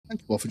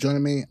Thank you all for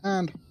joining me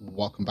and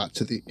welcome back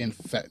to the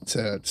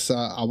Infected. So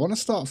I want to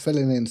start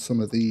filling in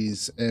some of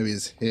these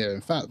areas here.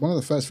 In fact, one of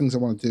the first things I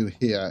want to do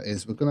here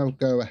is we're going to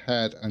go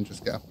ahead and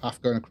just get a path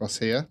going across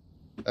here.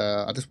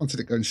 I just wanted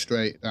it going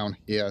straight down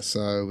here.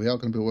 So we are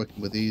going to be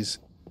working with these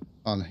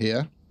on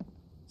here.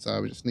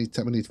 So we just need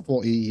 10, we need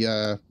 40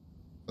 for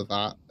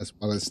that, as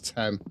well as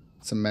 10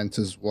 cement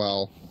as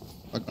well.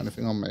 Have I got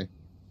anything on me?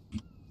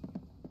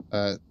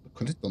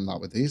 Could have done that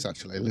with these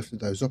actually,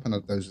 lifted those up and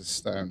had those as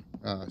stone.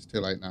 It's too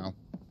late now.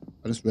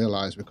 I just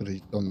realised we could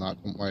have done that,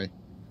 couldn't we?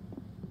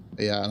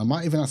 Yeah, and I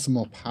might even have some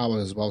more power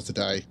as well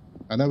today.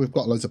 I know we've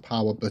got loads of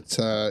power, but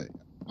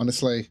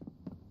honestly,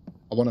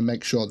 I want to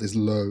make sure there's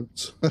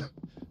loads.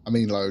 I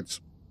mean loads.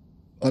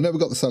 I know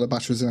we've got the solar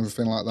batteries and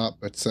everything like that,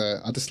 but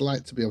I just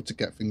like to be able to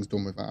get things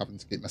done without having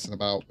to keep messing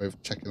about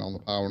with checking on the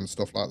power and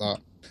stuff like that.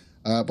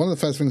 One of the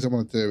first things I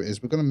want to do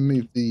is we're going to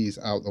move these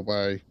out of the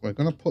way. We're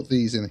going to put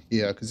these in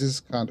here because this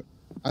is kind of...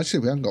 Actually,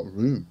 we haven't got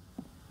room.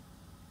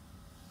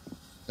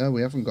 No,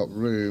 we haven't got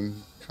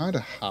room. Kind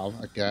of have,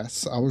 I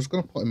guess. I was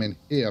going to put them in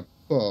here,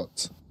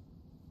 but...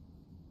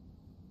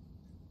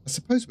 I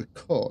suppose we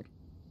could.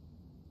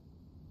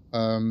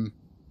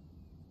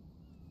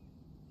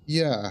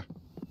 Yeah.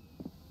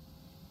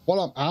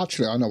 Well,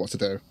 actually, I know what to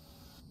do.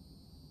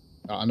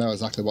 I know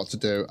exactly what to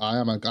do. I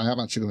am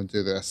actually going to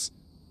do this.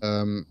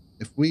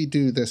 If we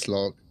do this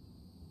log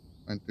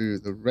and do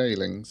the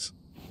railings,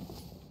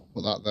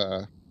 put that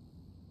there.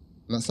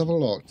 Let's have a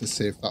look to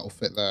see if that will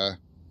fit there.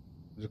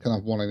 We can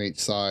have one on each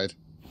side.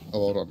 Oh,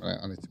 hold on a minute.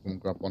 I need to come and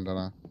grab one, don't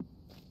I?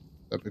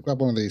 So if we grab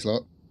one of these,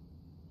 look.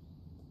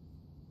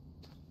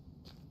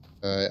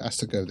 It has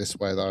to go this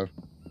way, though.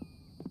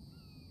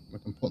 We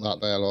can put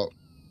that there, look.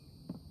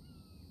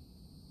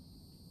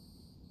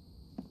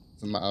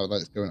 Doesn't matter that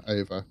it's going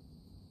over.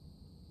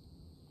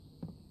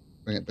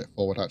 Bring it a bit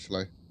forward,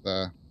 actually.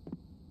 There.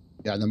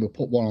 Yeah, and then we'll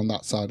put one on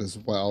that side as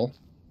well.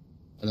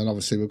 And then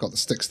obviously we've got the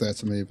sticks there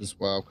to move as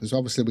well, because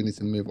obviously we need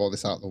to move all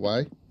this out of the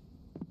way.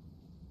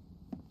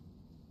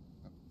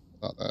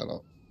 Put that there,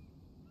 look.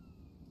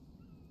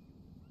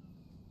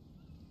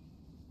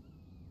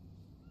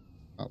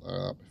 Out there,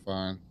 that'll be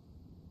fine.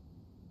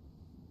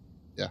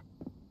 Yeah.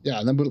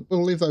 Yeah, and then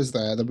we'll leave those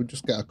there. Then we'll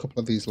just get a couple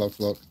of these logs,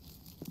 look.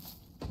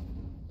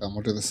 And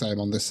we'll do the same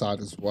on this side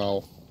as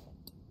well.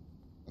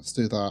 Let's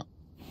do that.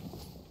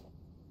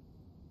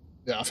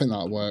 Yeah, I think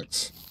that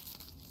works.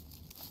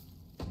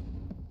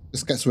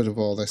 Just gets rid of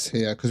all this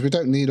here, because we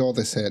don't need all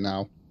this here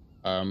now.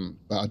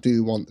 But I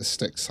do want the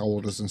sticks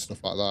holders and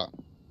stuff like that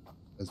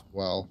as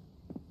well.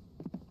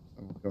 So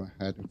we'll go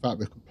ahead. In fact,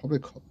 we could probably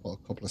put a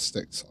couple of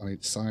sticks on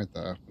each side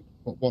there. We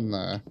could put one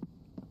there.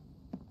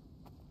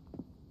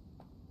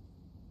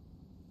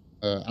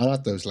 I'll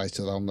add those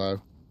later on,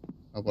 though.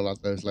 I will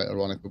add those later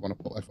on if I want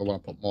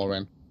to put more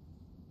in.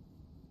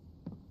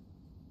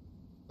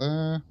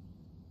 There.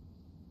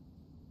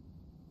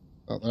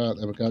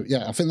 There we go.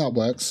 Yeah, I think that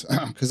works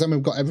because then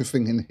we've got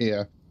everything in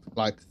here,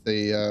 like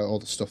the all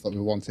the stuff that we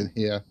want in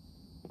here,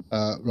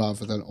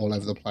 rather than all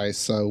over the place.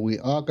 So we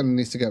are going to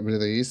need to get rid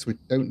of these. We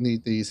don't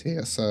need these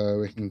here, so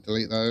we can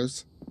delete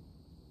those.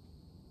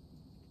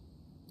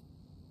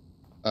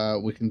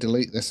 We can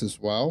delete this as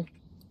well.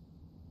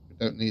 We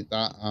don't need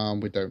that,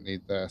 and we don't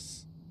need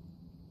this.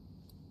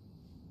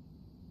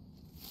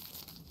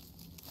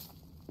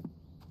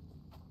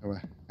 Go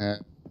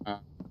ahead.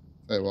 Tell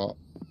you what.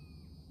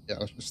 Yeah,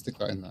 let's just stick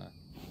that in there.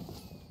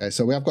 Okay,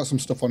 so we have got some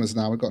stuff on us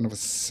now. We've got another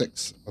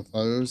 6 of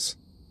those.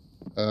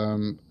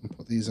 We'll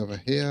put these over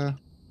here.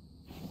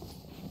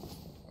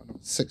 Another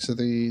 6 of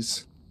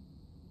these.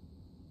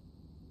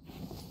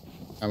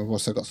 And we've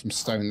also got some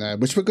stone there,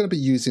 which we're going to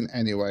be using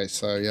anyway.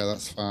 So yeah,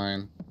 that's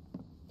fine.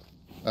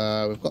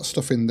 We've got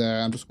stuff in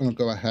there. I'm just going to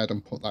go ahead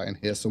and put that in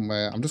here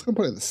somewhere. I'm just going to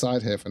put it at the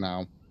side here for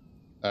now,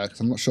 because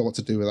I'm not sure what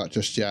to do with that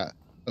just yet.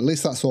 At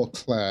least that's all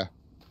clear.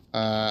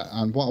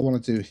 And what I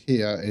want to do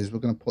here is we're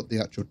going to put the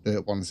actual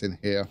dirt ones in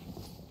here.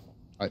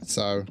 Like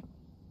so.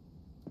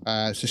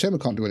 It's a shame we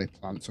can't do any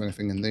plants or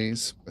anything in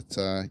these, but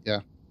yeah.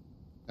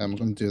 And we're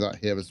going to do that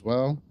here as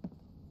well.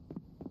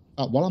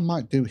 What I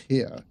might do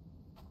here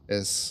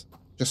is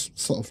just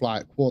sort of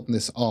like cordon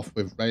this off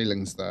with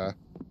railings there.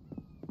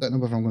 I don't know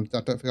whether I'm going to,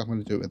 I don't think I'm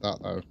going to do it with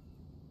that though.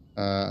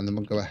 And then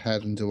we'll go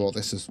ahead and do all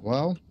this as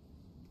well.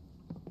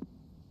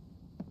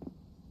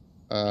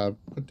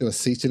 Could do a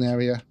seating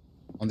area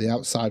on the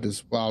outside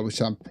as well,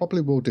 which I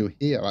probably will do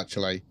here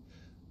actually.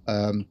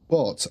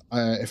 But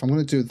if I'm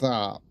going to do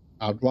that,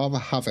 I'd rather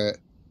have it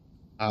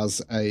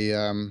as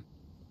a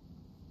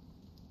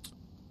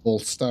all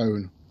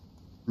stone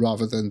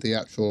rather than the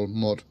actual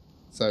mud.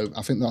 So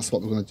I think that's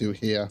what we're going to do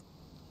here.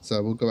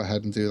 So we'll go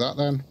ahead and do that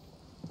then.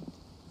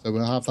 So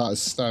we'll have that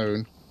as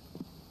stone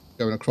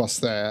going across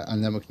there,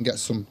 and then we can get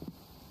some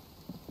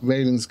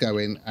railings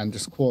going and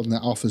just cordon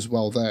that off as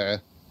well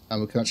there. And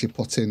we can actually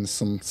put in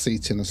some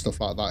seating and stuff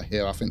like that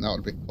here. I think that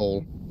would be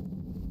cool.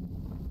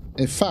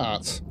 In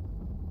fact,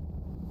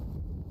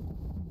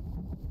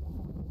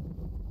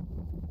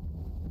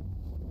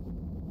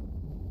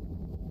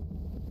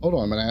 hold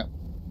on a minute.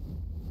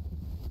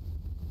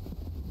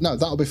 No,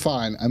 that'll be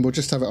fine, and we'll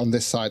just have it on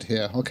this side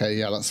here. Okay,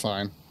 yeah, that's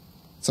fine.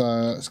 So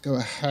let's go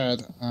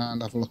ahead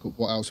and have a look at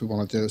what else we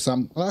want to do.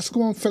 So let's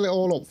go and fill it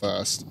all up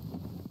first.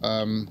 What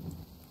am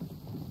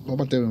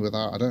I doing with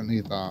that? I don't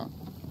need that.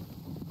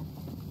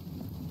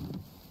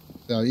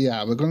 So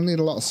yeah, we're going to need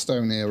a lot of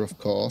stone here, of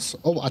course.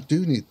 Oh, I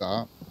do need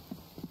that.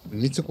 We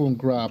need to go and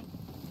grab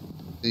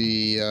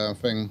the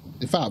thing.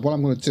 In fact, what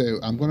I'm going to do,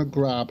 I'm going to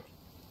grab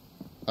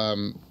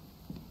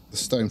the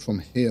stone from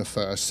here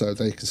first so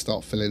they can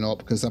start filling up,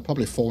 because they're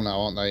probably full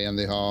now, aren't they? And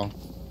they are.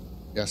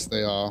 Yes,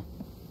 they are.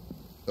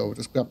 So we'll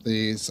just grab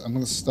these. I'm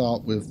going to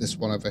start with this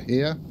one over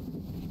here.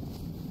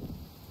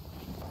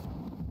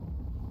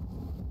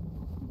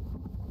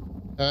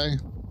 Okay.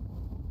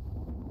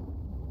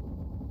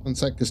 Won't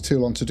take us too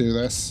long to do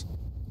this.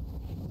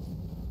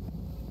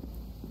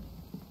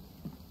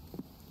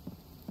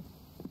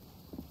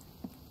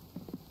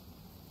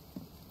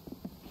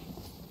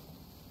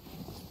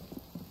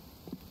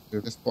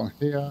 Do this one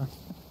here.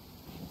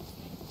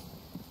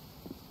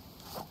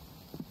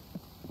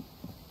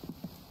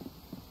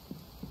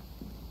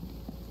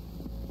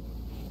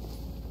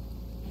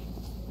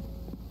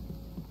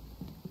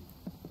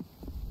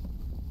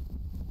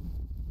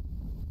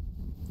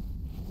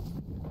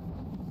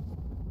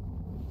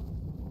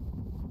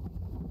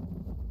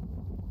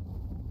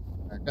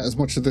 Get as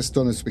much of this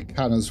done as we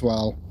can as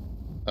well.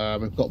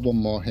 We've got one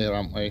more here,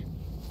 haven't we?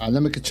 And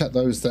then we can check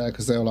those there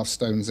because they all have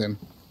stones in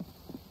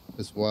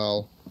as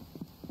well.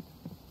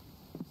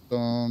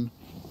 Done.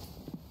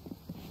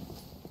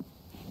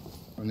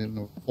 I need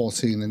another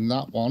 14 in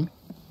that one.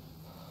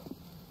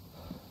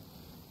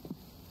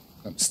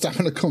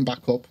 Stamina come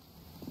back up.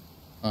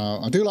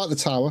 I do like the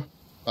tower.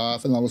 I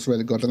think that was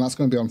really good, and that's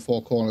going to be on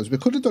 4 corners. We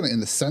could have done it in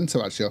the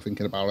centre, actually, I'm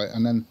thinking about it,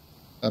 and then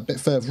a bit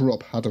further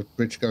up had a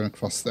bridge going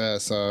across there,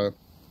 so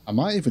I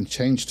might even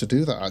change to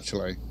do that,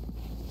 actually.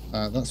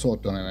 That's all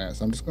done in it,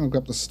 so I'm just going to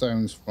grab the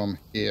stones from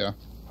here.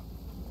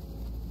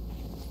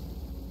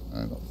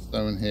 I've got the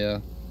stone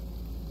here.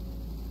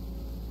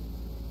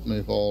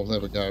 Move all, there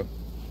we go.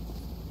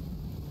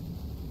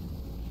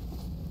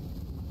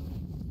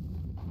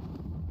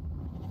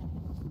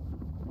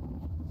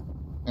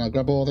 Can I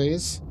grab all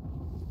these?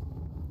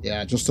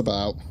 Yeah, just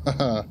about.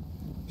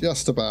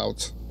 Just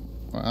about.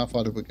 Right, how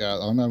far did we get?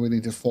 Oh no, we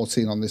needed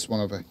 14 on this one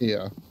over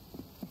here.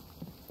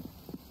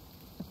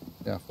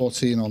 Yeah,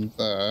 14 on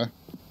there.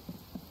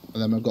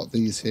 And then we've got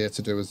these here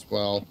to do as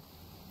well.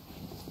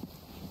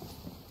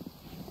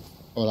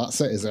 Oh,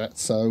 that's it, is it?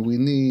 So we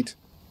need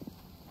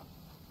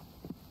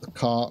the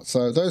cart.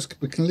 So those,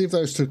 we can leave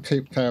those to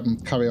keep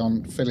carry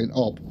on filling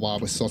up while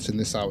we're sorting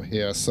this out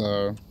here.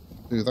 So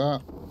do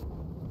that.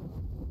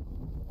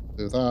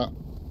 Do that.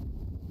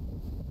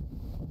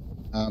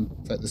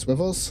 Take this with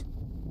us.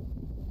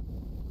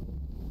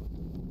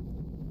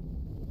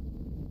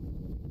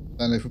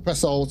 Then if we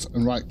press Alt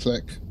and right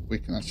click, we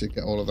can actually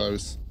get all of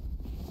those.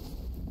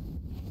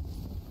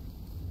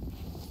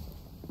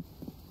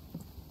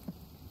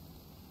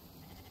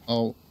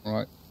 Oh,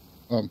 right.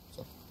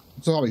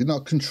 Sorry,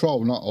 not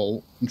Control, not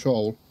Alt.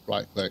 Control,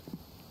 right click.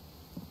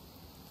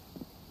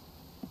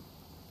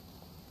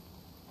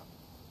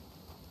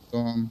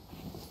 Done.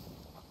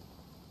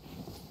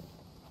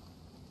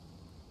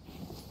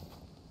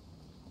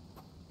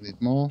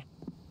 Need more.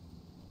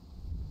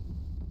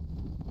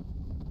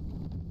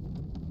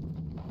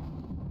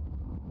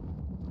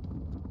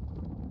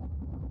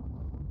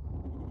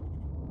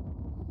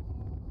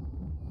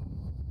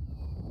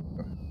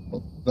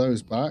 Put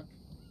those back.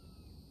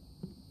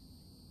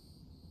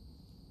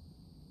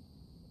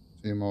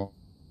 2 more.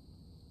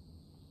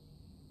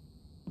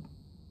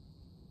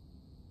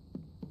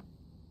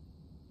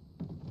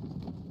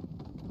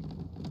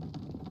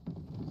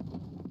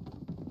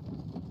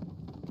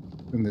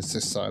 And this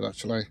side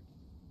actually.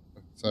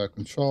 So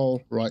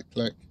Control, right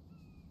click.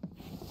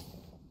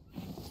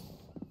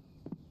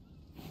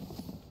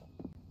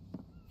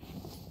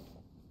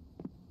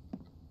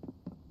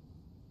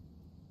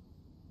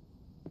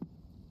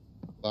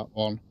 That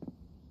one.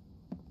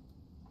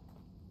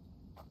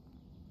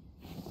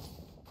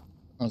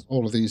 That's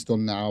all of these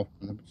done now.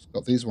 And then we've just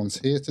got these ones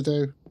here to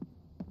do.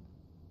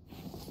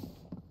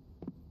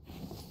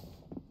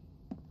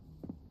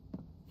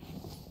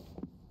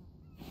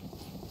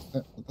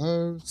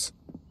 Those.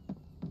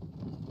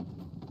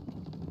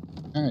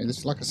 Okay,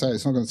 this, like I say,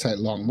 it's not going to take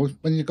long.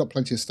 When you've got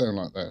plenty of stone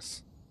like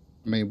this,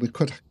 I mean, we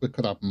could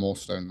have more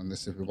stone than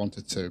this if we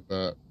wanted to,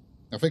 but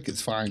I think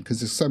it's fine because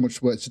there's so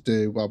much work to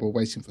do while we're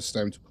waiting for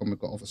stone to come. We've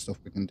got other stuff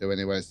we can do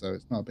anyway, so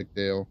it's not a big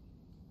deal.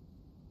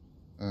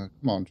 Come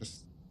on,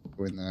 just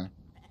go in there.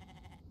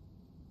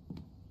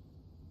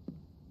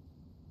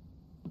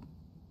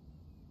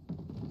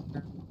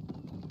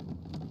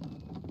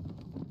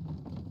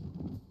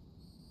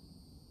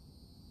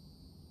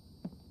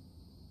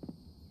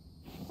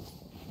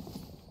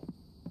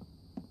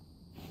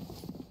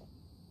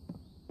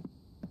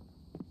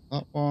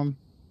 That one.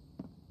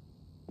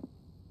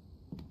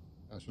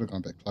 I should have gone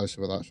a bit closer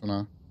with that, shouldn't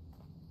I?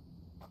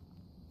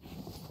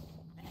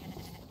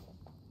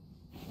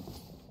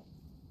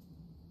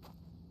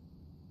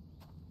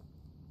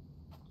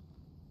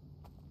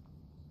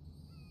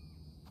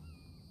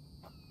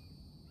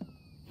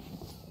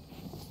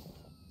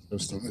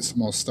 There's still some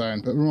more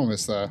stone, but we're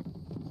almost there.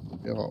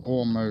 We are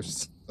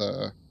almost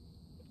there.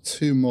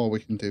 2 more we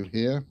can do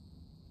here.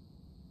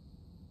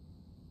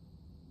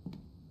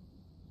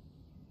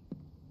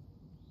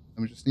 And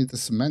we just need the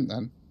cement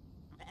then.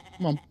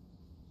 Come on.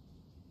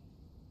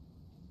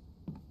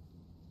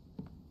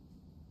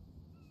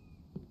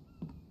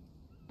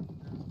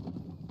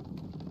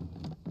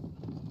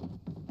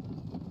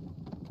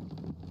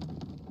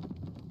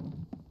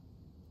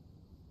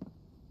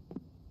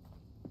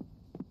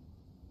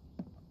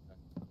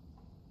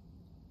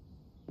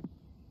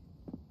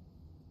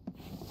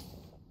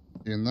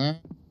 In there.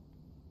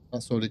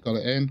 That's already got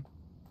it in.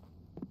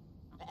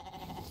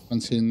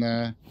 20 in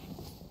there.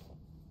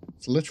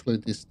 So literally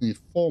just need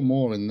 4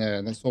 more in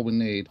there. That's all we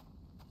need.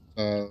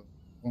 1,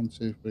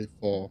 2, 3,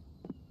 4.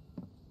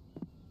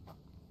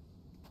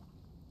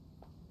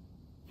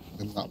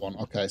 In that one.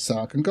 Okay, so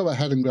I can go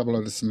ahead and grab a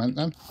load of cement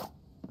then.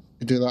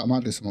 To do that, I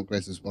might do some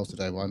upgrades as well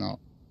today. Why not?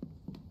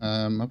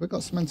 Have we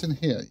got cement in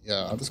here?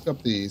 Yeah, I'll just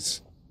grab these.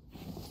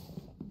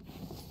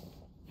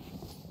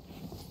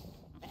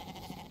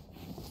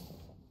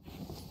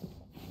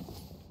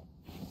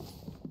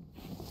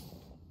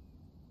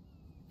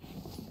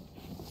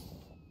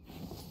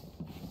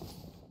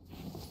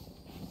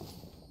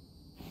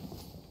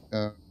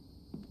 I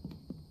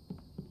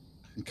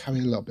can carry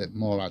a little bit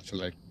more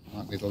actually.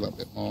 Might need a little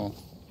bit more.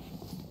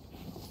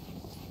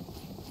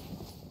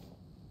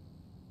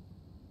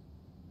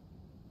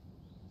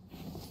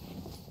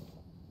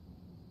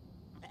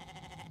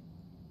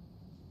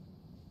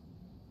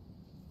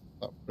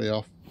 That 3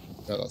 off.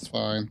 Yeah, that's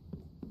fine.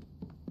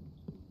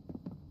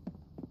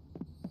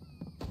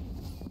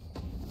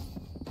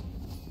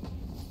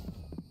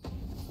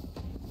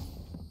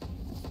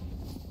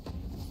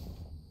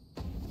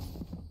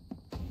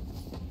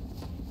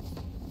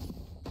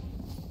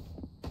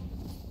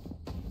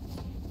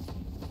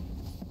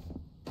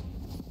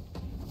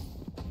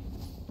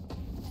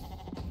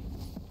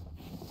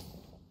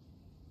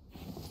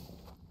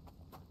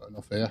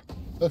 Enough here.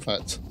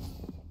 Perfect.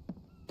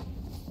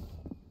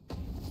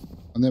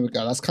 And there we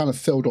go. That's kind of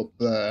filled up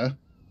there.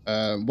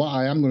 What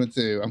I am going to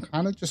do, I'm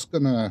kind of just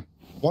going to,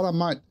 what I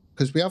might,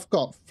 because we have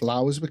got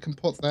flowers we can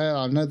put there.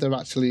 I know they're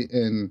actually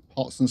in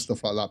pots and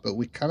stuff like that, but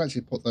we can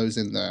actually put those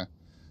in there.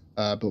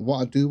 But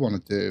what I do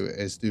want to do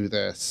is do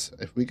this.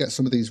 If we get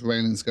some of these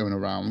railings going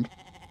around,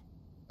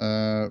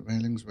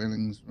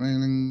 railings.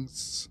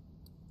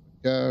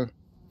 Go.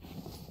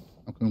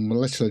 I can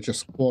literally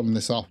just cordon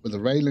this off with the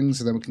railings,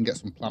 and then we can get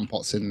some plant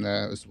pots in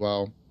there as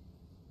well.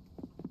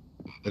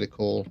 Pretty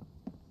cool.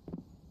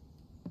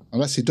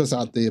 Unless he does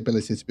add the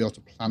ability to be able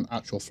to plant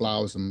actual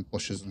flowers and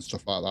bushes and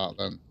stuff like that,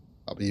 then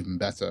that'll be even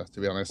better,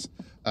 to be honest.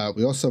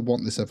 We also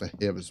want this over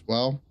here as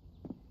well.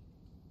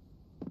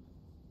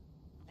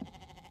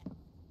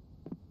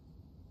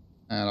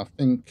 And I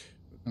think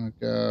we're going to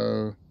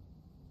go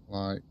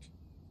like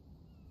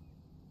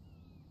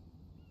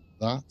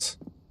that.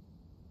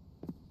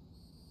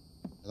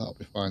 That'll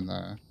be fine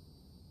there.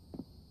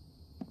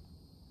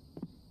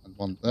 And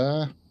one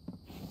there.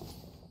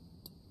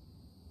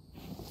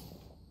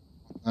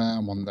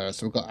 And one there.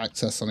 So we've got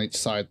access on each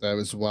side there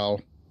as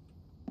well.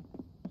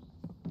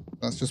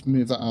 Let's just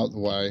move that out of the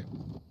way.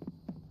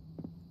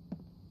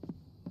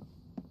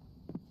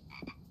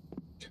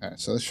 Okay,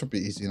 so this should be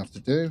easy enough to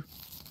do.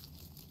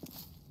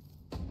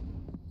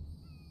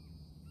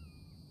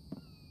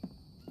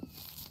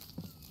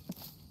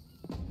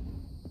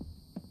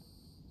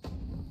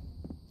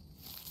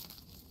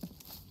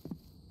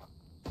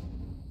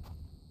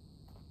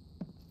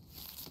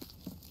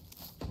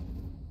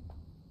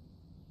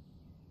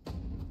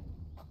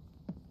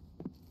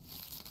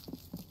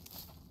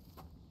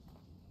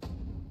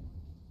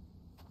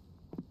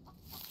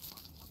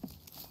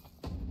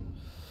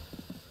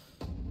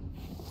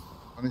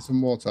 I need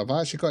some water. Have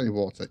I actually got any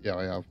water? Yeah,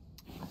 I have.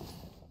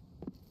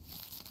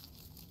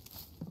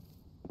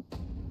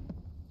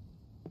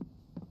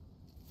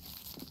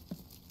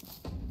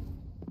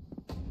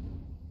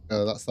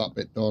 That's that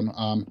bit done.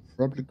 I'm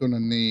probably going to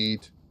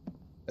need...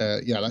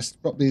 yeah, let's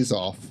drop these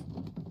off.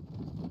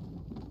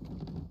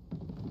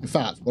 In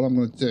fact, what I'm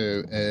going to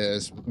do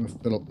is we're going to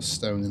fill up the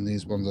stone in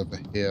these ones over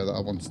here that I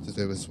wanted to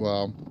do as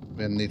well. We're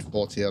going to need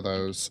 40 of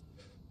those.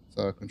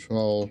 So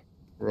control,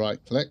 right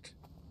click.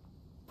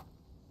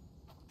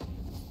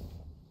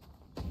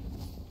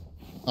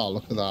 Oh,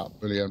 look at that.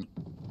 Brilliant.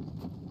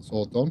 It's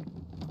all done.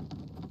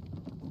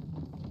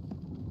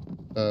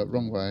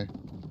 Wrong way.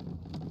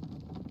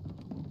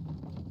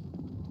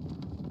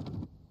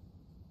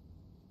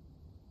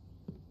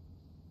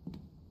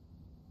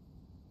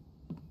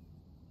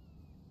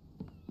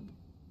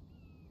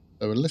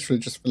 So we're literally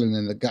just filling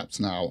in the gaps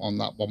now on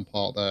that one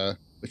part there,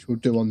 which we'll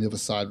do on the other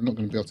side. We're not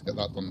going to be able to get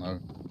that done though.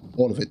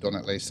 All of it done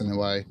at least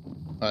anyway.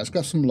 Alright, let's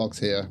grab some logs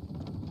here.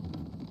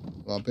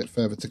 Well, a bit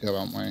further to go,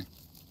 aren't we?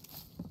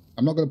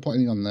 I'm not going to put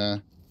any on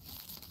there.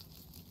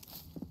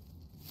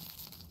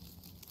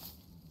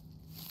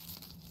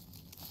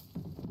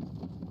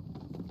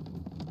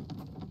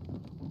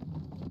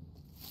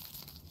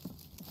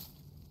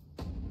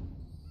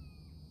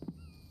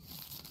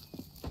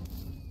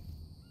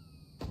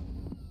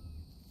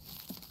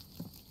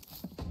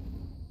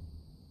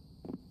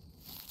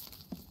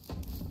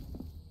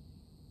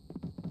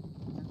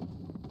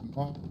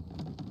 more.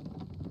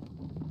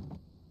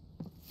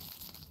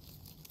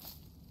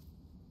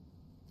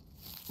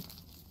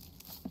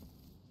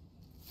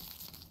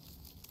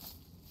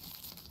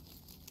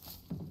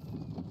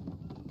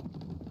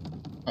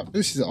 That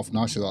finishes it off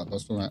nicely like that,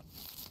 doesn't it?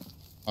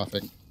 I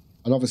think.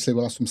 And obviously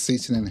we'll have some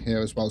seating in here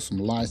as well, some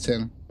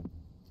lighting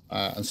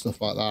and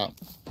stuff like that.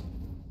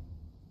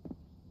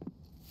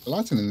 The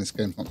lighting in this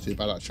game's not too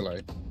bad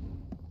actually.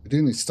 We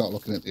do need to start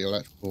looking at the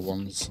electrical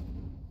ones.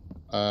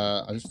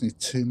 I just need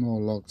 2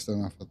 more logs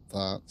then after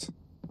that.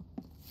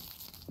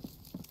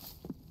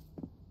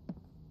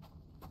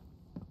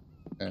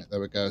 Okay, there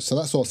we go. So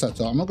that's all set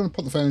up. I'm not going to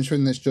put the furniture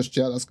in this just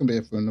yet. That's going to be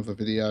it for another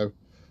video.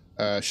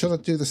 Should I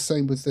do the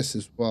same with this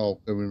as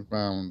well, going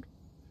round?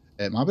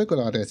 It might be a good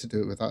idea to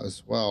do it with that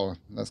as well.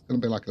 That's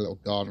going to be like a little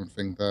garden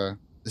thing there.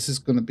 This is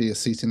going to be a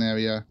seating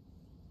area.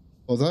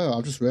 Although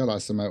I've just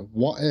realised something.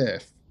 What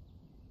if?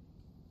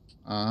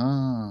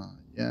 Ah,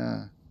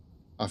 yeah.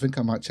 I think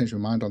I might change my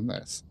mind on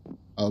this.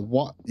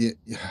 What? Yeah,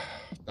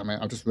 damn it!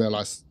 I just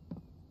realised.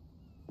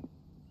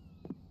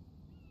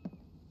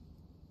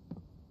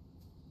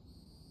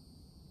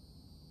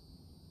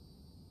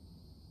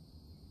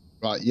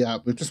 Right, yeah,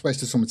 we've just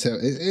wasted some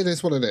material. It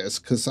is what it is,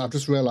 because I've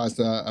just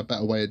realised a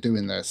better way of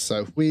doing this.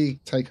 So if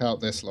we take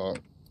out this lot,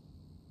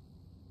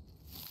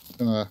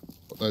 I'm going to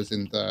put those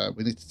in there.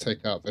 We need to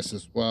take out this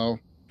as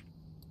well.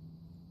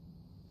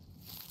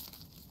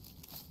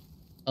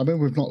 I mean,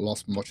 we've not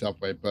lost much, have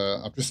we?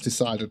 But I've just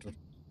decided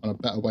on a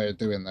better way of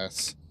doing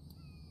this.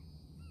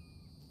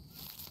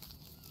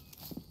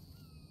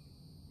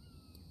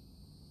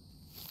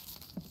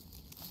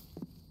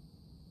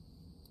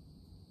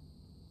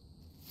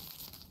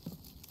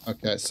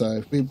 Okay, so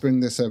if we bring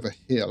this over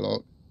here,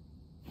 look,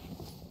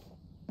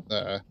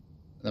 there,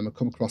 and then we'll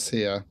come across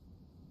here,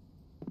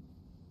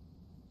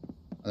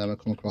 and then we'll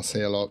come across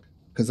here, look,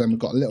 because then we've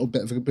got a little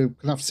bit of, we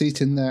can have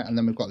seating there, and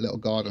then we've got a little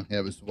garden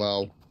here as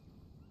well.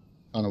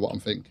 Kind of what I'm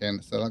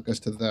thinking. So that goes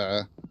to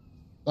there,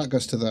 that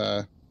goes to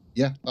there.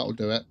 Yeah, that'll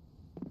do it.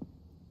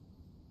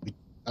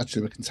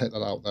 Actually, we can take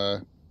that out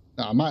there.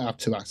 Now, I might have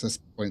 2 access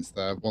points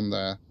there, one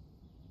there,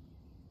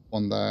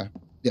 one there.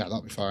 Yeah,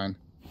 that'll be fine.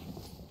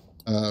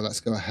 Let's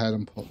go ahead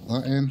and put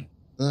that in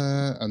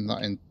there and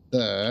that in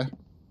there.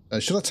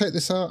 Should I take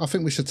this out? I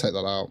think we should take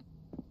that out.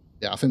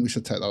 Yeah, I think we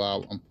should take that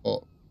out and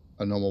put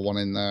a normal one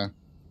in there.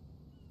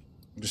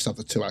 We'll just have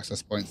the 2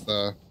 access points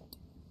there.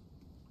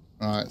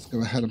 Alright, let's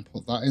go ahead and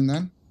put that in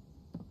then.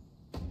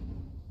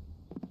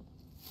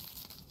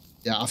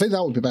 Yeah, I think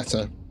that would be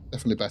better.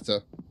 Definitely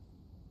better.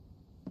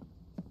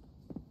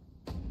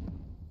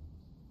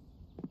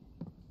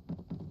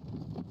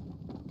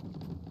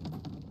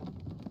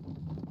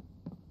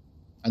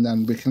 And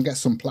then we can get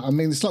some plant. I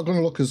mean, it's not going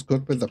to look as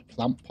good with the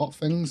plant pot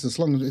things, as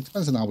long as it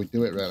depends on how we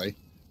do it, really.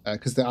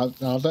 Because I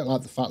don't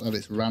like the fact that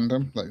it's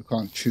random, like you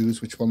can't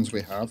choose which ones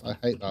we have. I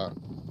hate that.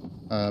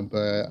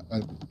 But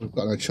we've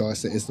got no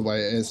choice. It is the way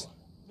it is.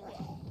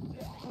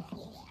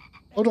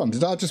 Hold on,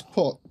 did I just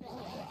put?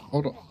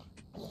 Hold on,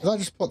 did I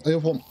just put the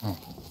other one? Oh.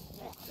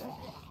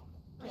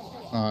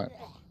 All right,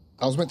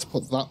 I was meant to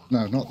put that.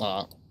 No, not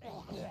that.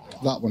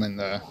 That one in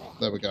there.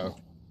 There we go.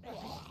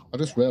 I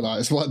just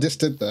realised what I just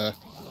did there.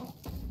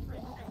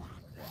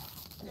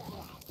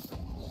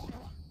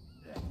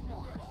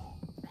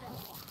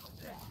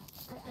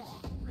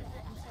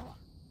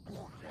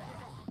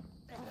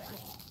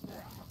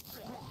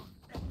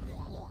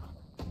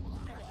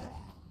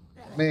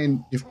 I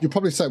mean, you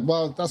probably say,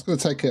 well, that's going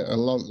to take it a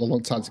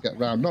long time to get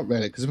around. Not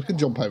really, because we can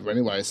jump over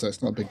anyway, so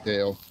it's not a big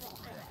deal.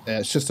 Yeah,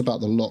 it's just about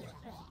the look.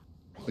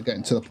 We're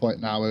getting to the point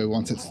now where we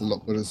want it to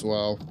look good as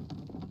well.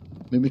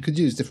 I mean, we could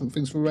use different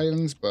things for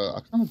railings, but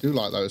I kind of do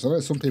like those. I know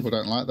some people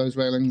don't like those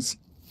railings.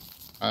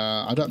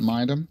 I don't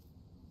mind them.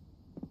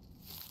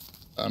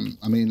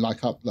 I mean,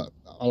 like I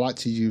like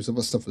to use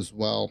other stuff as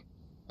well.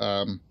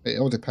 It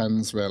all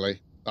depends, really.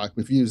 Like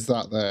we've used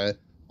that there.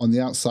 On the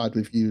outside,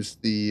 we've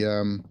used the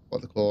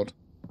what they're called.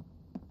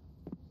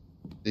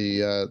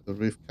 The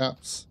roof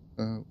caps.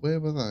 Where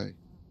were they?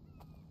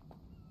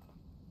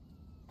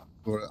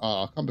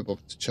 Oh, I can't be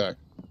bothered to check.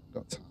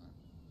 Got time.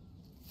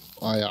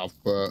 I have,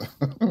 but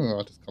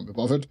I just can't be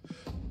bothered.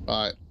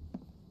 Right.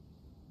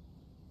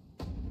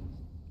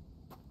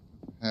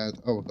 Head.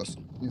 Oh, we've got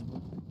some. Yeah.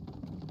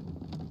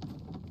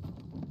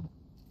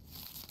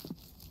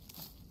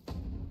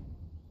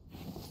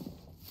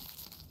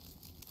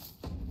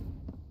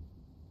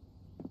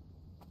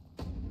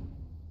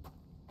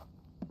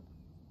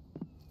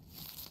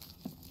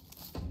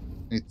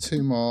 Need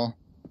 2 more.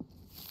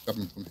 Grab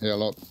them from here,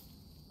 look.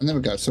 And there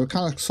we go. So we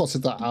kind of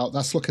sorted that out.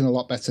 That's looking a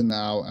lot better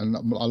now and a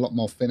lot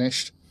more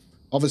finished.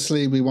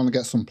 Obviously, we want to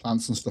get some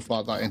plants and stuff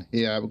like that in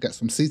here. We'll get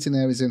some seating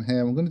areas in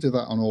here. We're going to do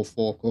that on all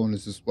 4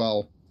 corners as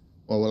well.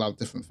 Or we'll have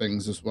different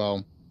things as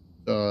well.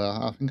 So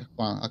I think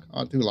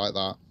I do like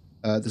that.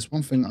 There's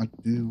one thing I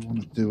do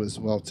want to do as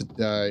well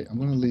today. I'm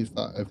going to leave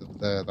that over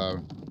there,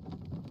 though.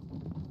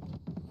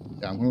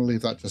 Yeah, I'm going to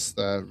leave that just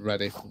there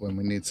ready for when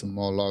we need some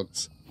more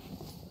logs.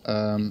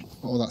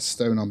 All that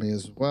stone on me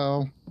as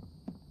well.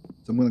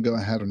 So I'm going to go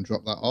ahead and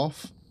drop that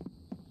off.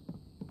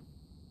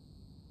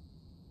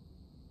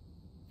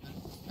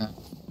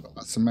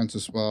 that cement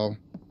as well.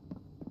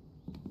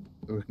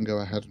 So we can go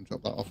ahead and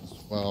drop that off as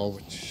well,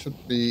 which should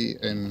be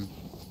in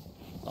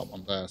that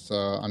one there. So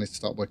I need to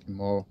start working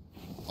more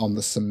on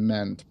the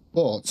cement.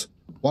 But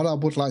what I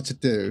would like to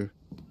do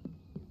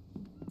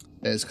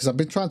is, because I've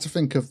been trying to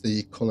think of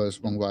the colours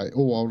wrong way.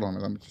 Oh, hold on,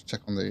 let me just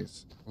check on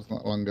these. It wasn't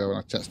that long ago when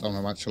I checked on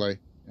them actually.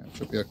 Yeah, it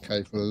should be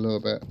okay for a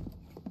little bit.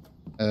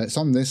 It's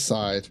on this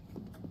side.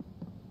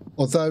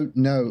 Although,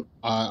 no,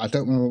 I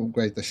don't want to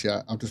upgrade this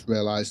yet. I've just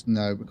realised,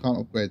 no, we can't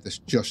upgrade this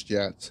just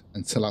yet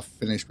until I've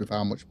finished with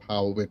how much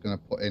power we're going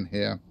to put in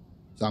here.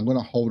 So I'm going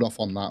to hold off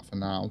on that for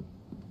now.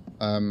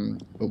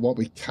 But what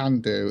we can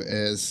do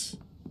is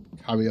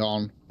carry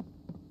on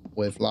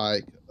with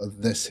like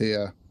this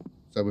here.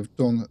 So we've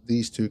done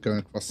these two going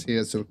across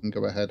here, so we can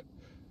go ahead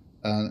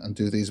and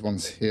do these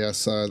ones here.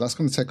 So that's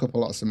going to take up a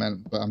lot of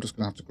cement, but I'm just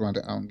going to have to grind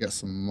it out and get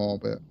some more,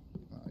 but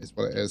that is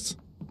what it is.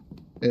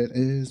 It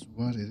is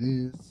what it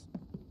is.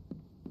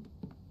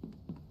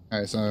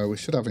 Okay, so we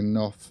should have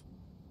enough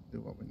to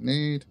do what we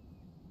need.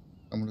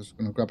 And we're just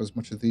going to grab as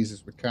much of these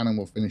as we can, and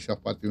we'll finish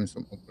off by doing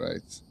some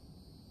upgrades.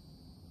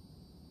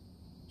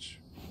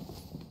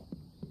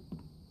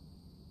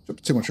 Shouldn't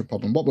be too much of a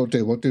problem. What we'll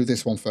do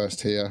this one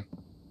first here.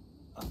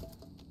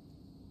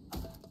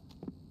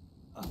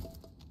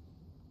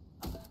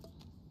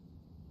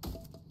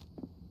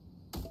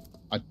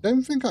 I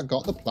don't think I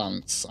got the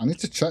plants. I need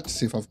to check to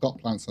see if I've got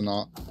plants or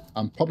not.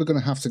 I'm probably going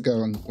to have to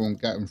go and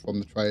get them from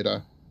the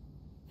trader.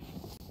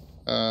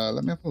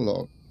 Let me have a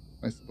look.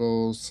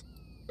 Vegetables,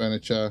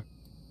 furniture,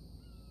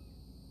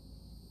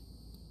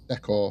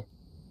 decor.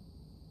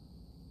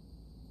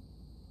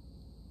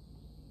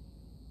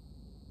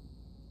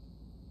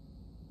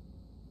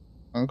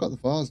 I've got the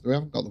vase. We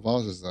haven't got the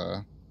vases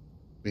there.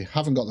 We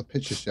haven't got the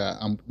pictures yet.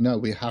 No,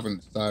 we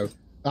haven't. So,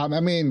 I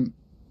mean,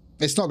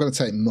 it's not going to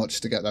take much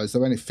to get those.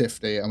 They're only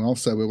 50, and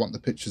also we want the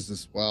pictures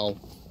as well,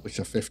 which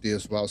are 50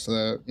 as well.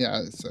 So,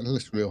 yeah, it's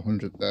literally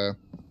 100 there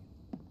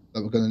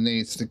that we're going to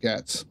need to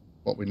get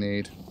what we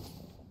need.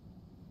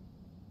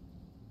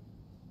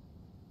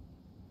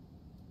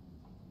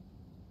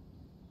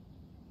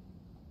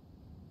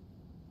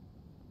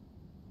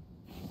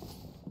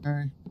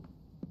 Okay.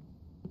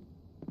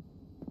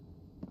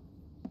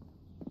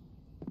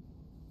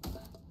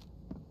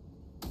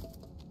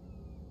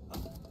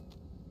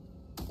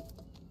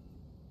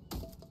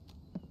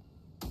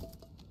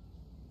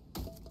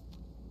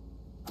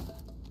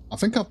 I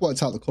think I've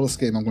worked out the colour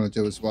scheme I'm going to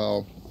do as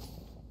well.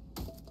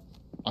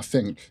 I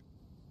think.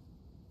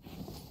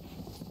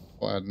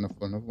 Oh, I had enough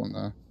for another one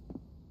there.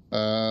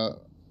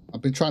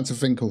 I've been trying to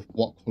think of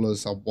what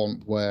colours I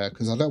want where,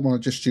 because I don't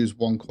want to just use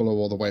one colour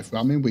all the way through.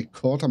 I mean, we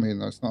could. I mean,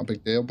 that's not a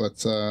big deal,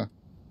 but I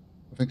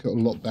think it'll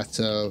look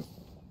better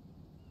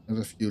with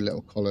a few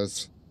little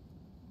colours.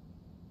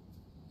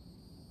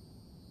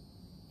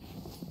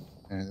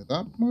 And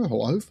that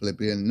will hopefully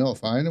be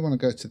enough. I only want to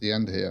go to the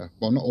end here.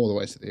 Well, not all the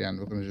way to the end.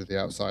 We're going to do the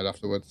outside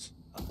afterwards.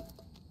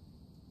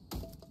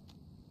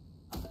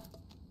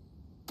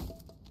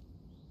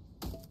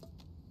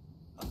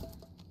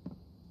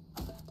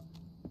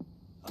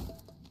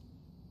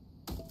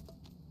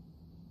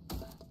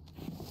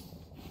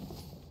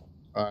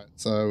 Alright,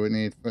 so we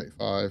need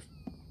 35.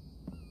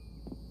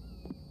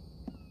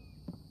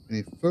 We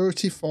need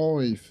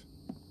 35.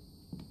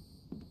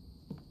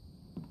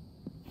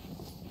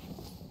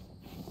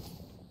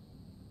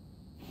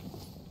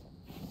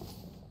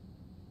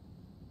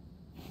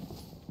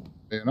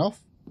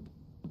 Enough.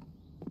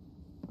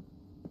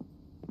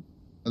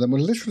 And then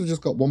we've literally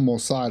just got one more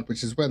side,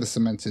 which is where the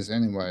cement is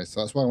anyway. So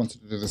that's why I wanted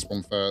to do this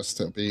one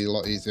first. It'll be a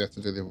lot easier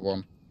to do the other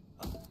one,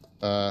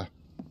 so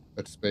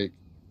to speak.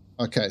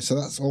 Okay, so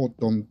that's all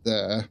done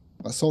there.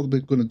 That's all that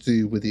we're going to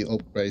do with the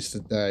upgrades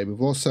today. We've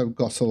also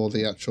got all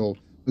the actual...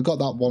 We've got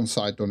that one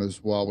side done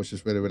as well, which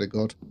is really, really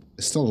good.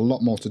 There's still a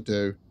lot more to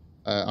do.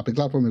 I'll be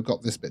glad when we've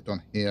got this bit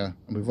done here.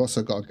 And we've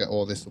also got to get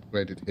all this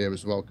upgraded here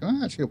as well.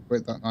 Can I actually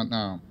upgrade that right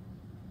now?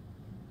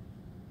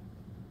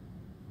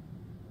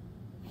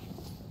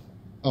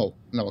 Oh,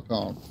 no, I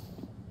can't.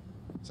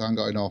 So I haven't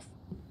got enough.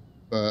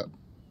 But,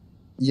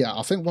 yeah,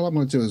 I think what I'm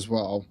going to do as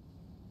well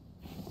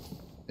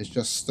is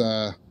just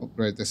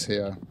upgrade this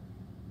here.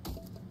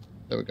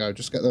 There we go.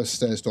 Just get those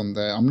stairs done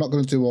there. I'm not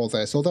going to do all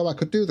this. Although I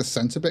could do the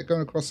centre bit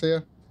going across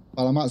here.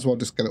 But I might as well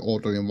just get it all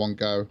done in one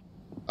go.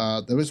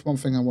 There is one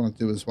thing I want to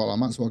do as well. I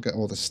might as well get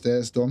all the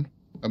stairs done.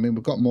 I mean,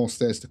 we've got more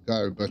stairs to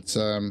go. But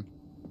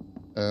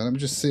let me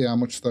just see how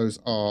much those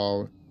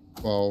are.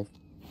 12.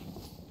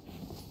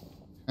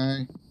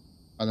 Okay.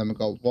 And then we've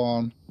got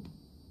 1,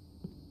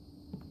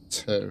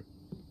 2.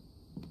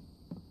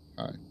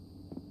 Okay.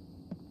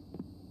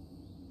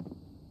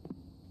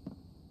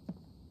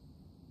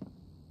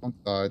 One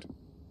side.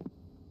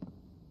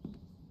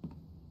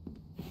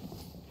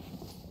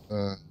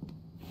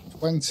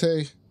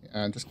 20.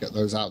 And just get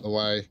those out of the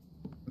way.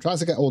 I'm trying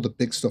to get all the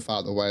big stuff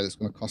out of the way. That's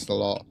going to cost a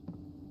lot.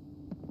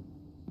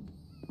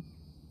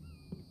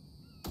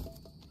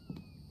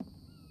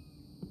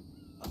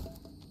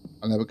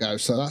 And there we go.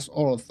 So that's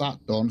all of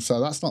that done. So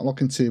that's not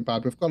looking too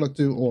bad. We've got to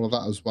do all of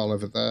that as well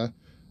over there.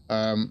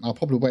 I'll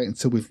probably wait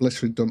until we've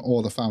literally done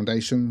all the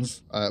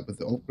foundations with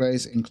the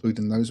upgrades,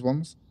 including those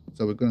ones.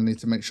 So we're going to need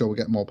to make sure we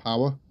get more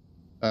power.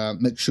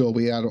 Make sure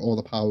we add all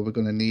the power we're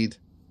going to need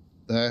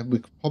there. We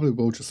probably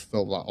will just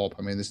fill that up.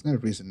 I mean, there's no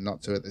reason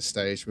not to at this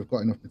stage. We've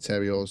got enough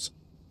materials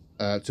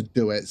to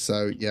do it.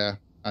 So yeah,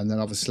 and then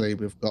obviously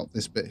we've got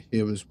this bit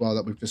here as well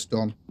that we've just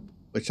done,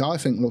 which I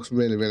think looks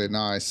really, really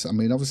nice. I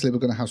mean, obviously we're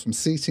going to have some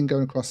seating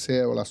going across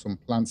here. We'll have some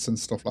plants and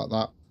stuff like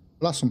that.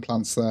 We'll have some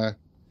plants there.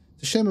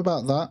 It's a shame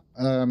about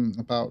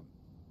that.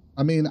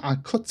 I mean, I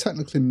could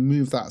technically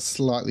move that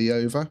slightly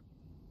over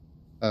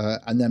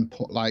and then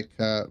put like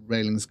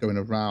railings going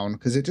around,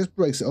 because it just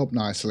breaks it up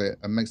nicely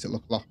and makes it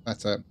look a lot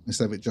better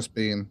instead of it just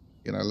being,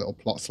 you know, little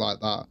plots like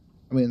that.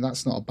 I mean,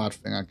 that's not a bad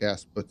thing, I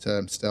guess, but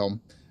still.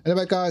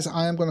 Anyway, guys,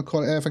 I am going to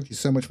call it here. Thank you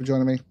so much for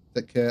joining me.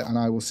 Take care, and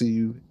I will see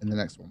you in the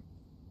next one.